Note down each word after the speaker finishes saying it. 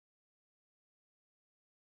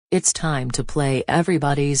It's time to play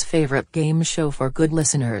everybody's favorite game show for good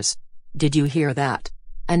listeners. Did you hear that?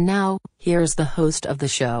 And now, here's the host of the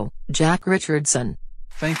show, Jack Richardson.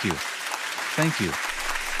 Thank you. Thank you.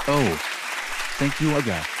 Oh. Thank you,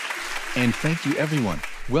 Aga. And thank you, everyone.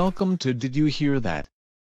 Welcome to Did You Hear That?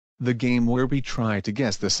 The game where we try to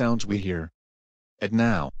guess the sounds we hear. And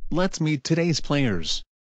now, let's meet today's players.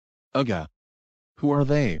 Aga. Who are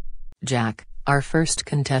they? Jack, our first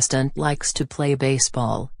contestant, likes to play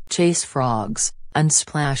baseball, chase frogs, and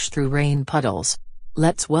splash through rain puddles.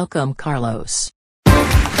 Let's welcome Carlos.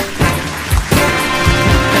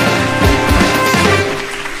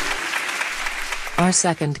 Our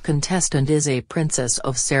second contestant is a princess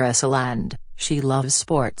of Sational. She loves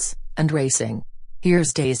sports and racing.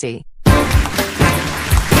 Here's Daisy.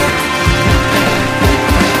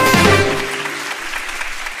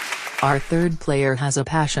 Our third player has a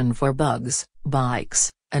passion for bugs,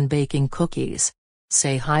 bikes, and baking cookies.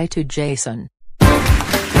 Say hi to Jason.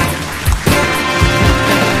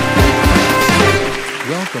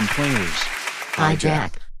 Welcome, players. Hi,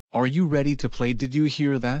 Jack. Are you ready to play Did You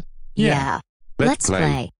Hear That? Yeah. Let's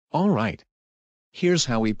play. Alright. Here's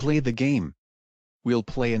how we play the game. We'll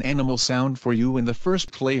play an animal sound for you, and the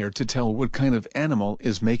first player to tell what kind of animal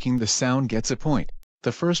is making the sound gets a point.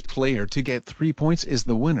 The first player to get 3 points is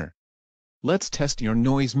the winner. Let's test your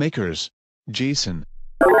noise makers. Jason.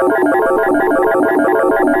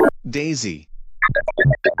 Daisy.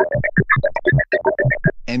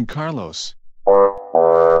 And Carlos.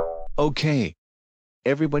 Okay.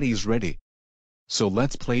 Everybody's ready. So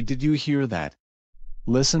let's play Did You Hear That?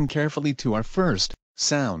 Listen carefully to our first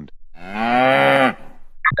sound.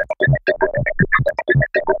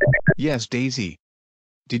 Yes, Daisy.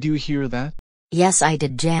 Did you hear that? Yes, I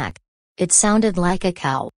did, Jack. It sounded like a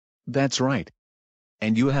cow. That's right.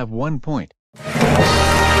 And you have 1 point.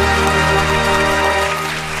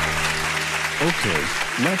 Okay,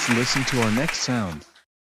 let's listen to our next sound.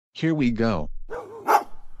 Here we go.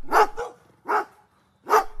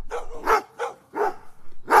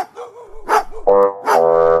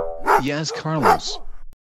 Yes, Carlos.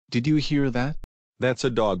 Did you hear that? That's a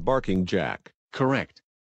dog barking, Jack. Correct.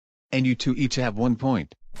 And you two each have 1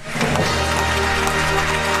 point.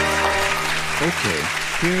 Okay,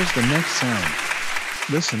 here's the next sound.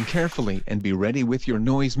 Listen carefully and be ready with your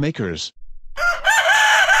noise makers.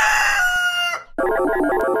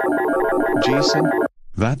 Jason?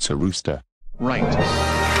 That's a rooster. Right.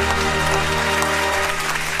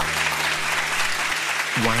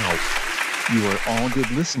 Wow. You are all good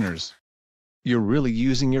listeners. You're really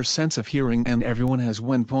using your sense of hearing, and everyone has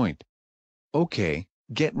 1 point. Okay,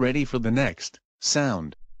 get ready for the next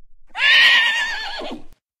sound.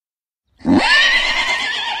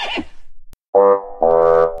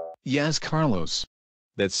 Yes, Carlos.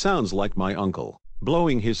 That sounds like my uncle,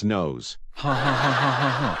 blowing his nose. Ha ha ha ha ha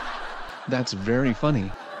ha. That's very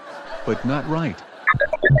funny. But not right.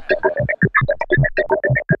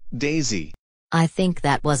 Daisy. I think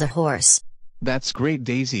that was a horse. That's great,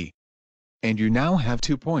 Daisy. And you now have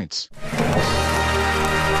 2 points.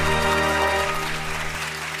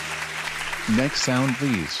 Next sound,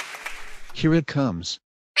 please. Here it comes.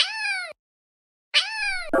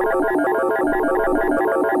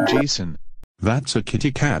 Jason. That's a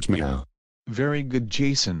kitty cat meow. Very good,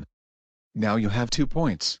 Jason. Now you have 2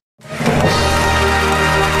 points.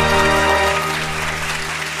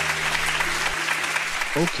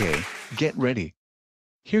 Okay, get ready.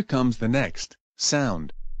 Here comes the next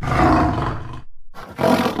sound.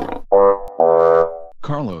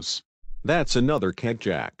 Carlos. That's another cat,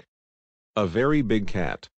 Jack. A very big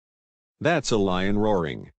cat. That's a lion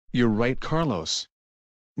roaring. You're right, Carlos.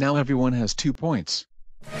 Now everyone has 2 points.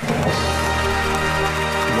 Wow.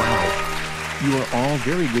 You are all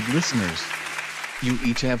very good listeners. You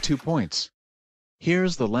each have 2 points.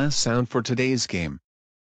 Here's the last sound for today's game.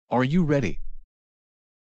 Are you ready?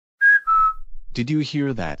 Did you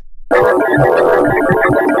hear that?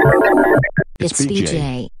 It's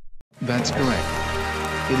BJ. That's correct.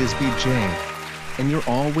 It is BJ. And you're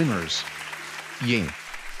all winners. Yay.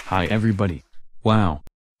 Hi everybody. Wow.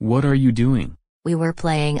 What are you doing? We were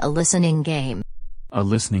playing a listening game. A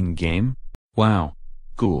listening game? Wow.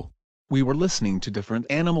 Cool. We were listening to different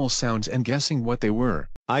animal sounds and guessing what they were.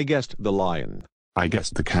 I guessed the lion. I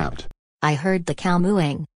guessed the cat. I heard the cow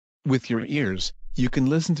mooing. With your ears, you can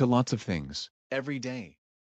listen to lots of things every day.